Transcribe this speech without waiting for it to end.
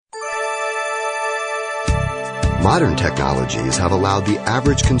Modern technologies have allowed the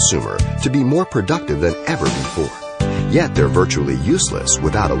average consumer to be more productive than ever before. Yet they're virtually useless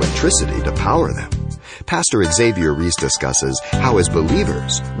without electricity to power them. Pastor Xavier Reese discusses how as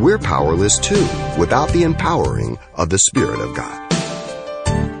believers, we're powerless too without the empowering of the Spirit of God.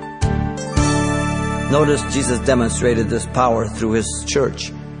 Notice Jesus demonstrated this power through His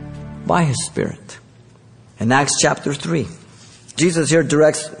church by His Spirit. In Acts chapter 3, Jesus here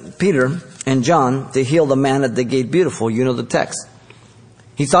directs Peter and John to heal the man at the gate beautiful. You know the text.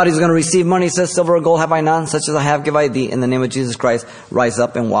 He thought he was going to receive money. He says, silver or gold have I none, such as I have give I thee. In the name of Jesus Christ, rise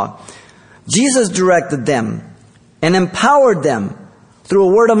up and walk. Jesus directed them and empowered them through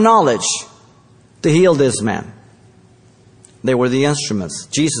a word of knowledge to heal this man. They were the instruments.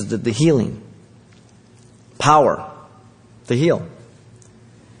 Jesus did the healing. Power to heal.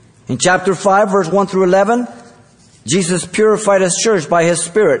 In chapter 5, verse 1 through 11, Jesus purified His church by His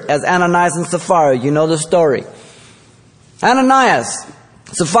Spirit as Ananias and Sapphira. You know the story. Ananias,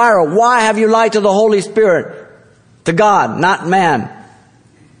 Sapphira, why have you lied to the Holy Spirit? To God, not man.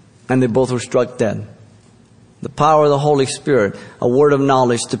 And they both were struck dead. The power of the Holy Spirit, a word of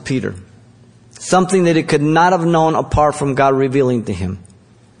knowledge to Peter. Something that he could not have known apart from God revealing to him.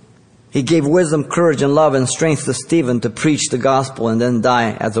 He gave wisdom, courage, and love and strength to Stephen to preach the gospel and then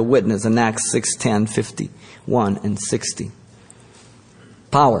die as a witness in Acts 6:10, 51 and 60.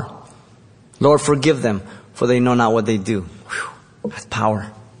 Power. Lord, forgive them, for they know not what they do. Whew, that's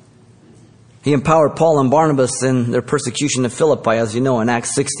power. He empowered Paul and Barnabas in their persecution of Philippi, as you know, in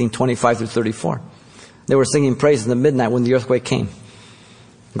Acts 16:25 through 34. They were singing praise in the midnight when the earthquake came.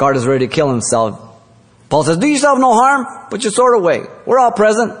 God is ready to kill himself. Paul says, do yourself no harm, put your sword away. We're all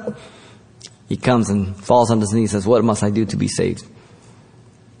present. He comes and falls on his knees and says, what must I do to be saved?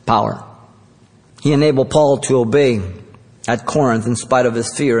 Power. He enabled Paul to obey at Corinth in spite of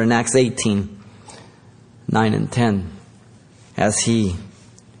his fear in Acts 18:9 and 10. As he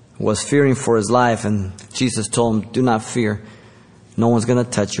was fearing for his life, and Jesus told him, do not fear. No one's going to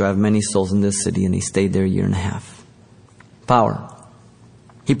touch you. I have many souls in this city. And he stayed there a year and a half. Power.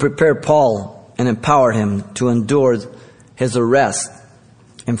 He prepared Paul and empowered him to endure his arrest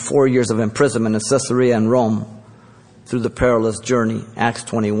and 4 years of imprisonment in Caesarea and Rome through the perilous journey, Acts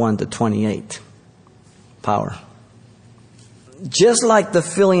 21 to 28. Power. Just like the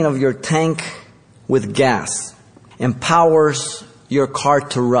filling of your tank with gas empowers your car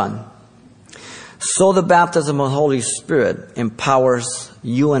to run, so the baptism of the Holy Spirit empowers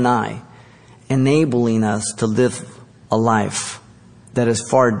you and I, enabling us to live a life that is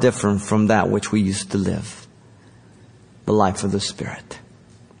far different from that which we used to live. The life of the Spirit.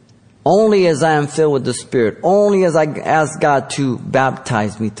 Only as I am filled with the Spirit, only as I ask God to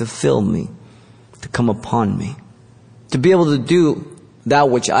baptize me, to fill me, to come upon me, to be able to do that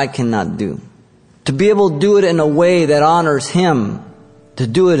which I cannot do, to be able to do it in a way that honors Him, to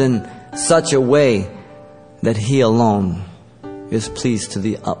do it in such a way that He alone is pleased to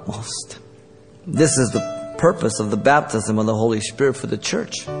the utmost. This is the purpose of the baptism of the Holy Spirit for the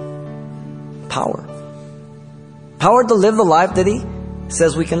church. Power. Power to live the life that He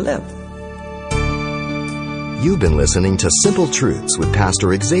says we can live. You've been listening to Simple Truths with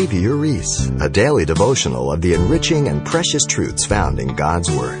Pastor Xavier Reese, a daily devotional of the enriching and precious truths found in God's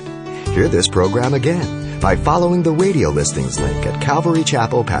Word. Hear this program again by following the radio listings link at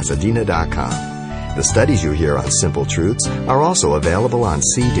CalvaryChapelPasadena.com. The studies you hear on Simple Truths are also available on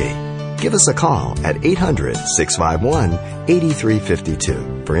CD. Give us a call at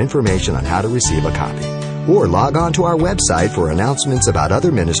 800-651-8352 for information on how to receive a copy. Or log on to our website for announcements about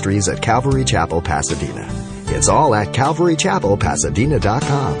other ministries at Calvary Chapel Pasadena. It's all at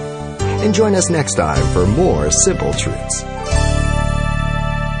CalvaryChapelPasadena.com. And join us next time for more Simple Truths.